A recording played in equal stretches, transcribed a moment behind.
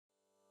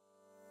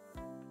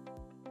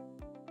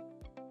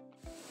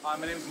My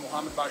name is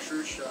Mohammed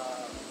Bashroush,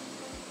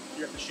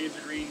 here at the Shades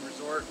of Green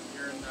Resort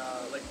here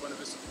in Lake Buena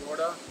Vista,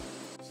 Florida.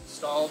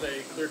 Installed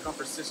a clear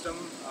comfort system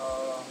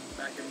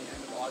back in the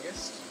end of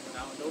August,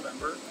 now in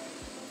November.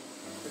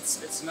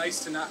 It's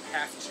nice to not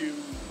have to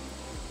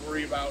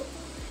worry about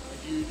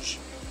a huge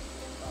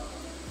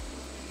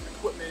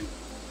equipment,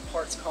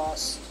 parts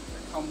costs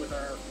that come with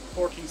our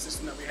corking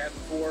system that we had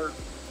before.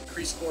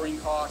 Increased chlorine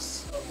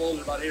costs. Bulbs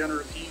are about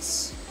 $800 a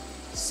piece.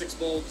 6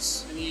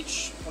 bulbs in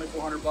each,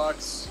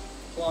 $2,400.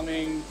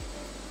 Plumbing,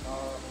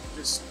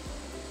 just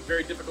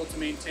very difficult to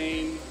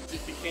maintain.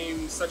 It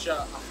became such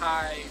a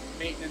high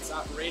maintenance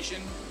operation.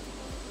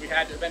 We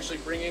had to eventually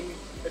bring in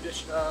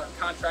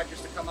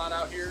contractors to come on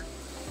out here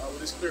with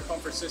this clear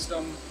comfort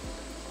system.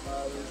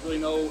 There was really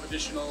no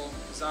additional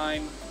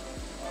design,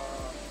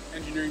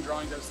 engineering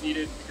drawings that was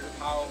needed because of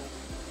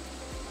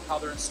how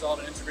they're installed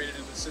and integrated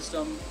into the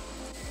system.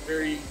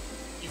 Very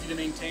easy to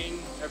maintain.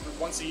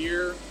 Once a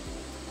year,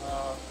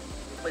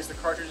 replace the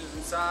cartridges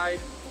inside.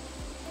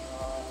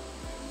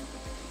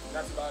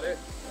 That's about it.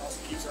 It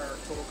also keeps our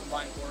total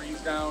combined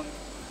chlorines down.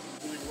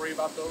 Don't really worry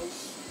about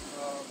those.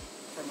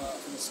 From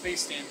a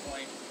space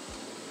standpoint,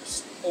 it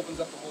just opens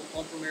up the whole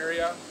pump room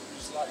area.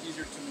 It's just a lot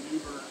easier to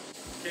maneuver.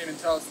 You can't even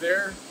tell it's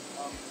there.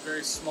 It's a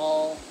very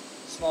small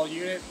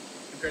unit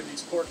compared to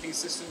these corking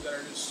systems that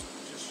are just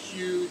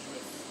huge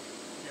with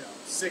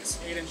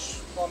 6-8 inch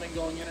plumbing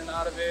going in and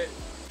out of it.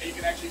 And you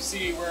can actually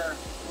see where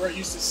it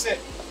used to sit,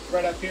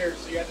 right up here.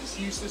 So you had this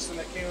huge system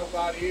that came up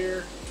out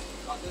here,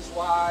 about this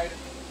wide,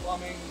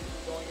 plumbing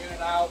going in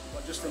and out,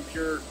 but just from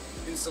pure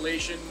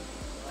installation,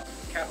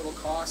 capital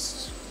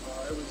costs,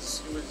 it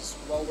was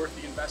well worth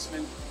the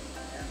investment,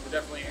 and we're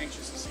definitely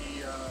anxious to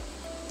see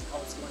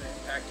how it's going to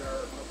impact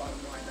our bottom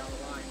line down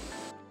the line.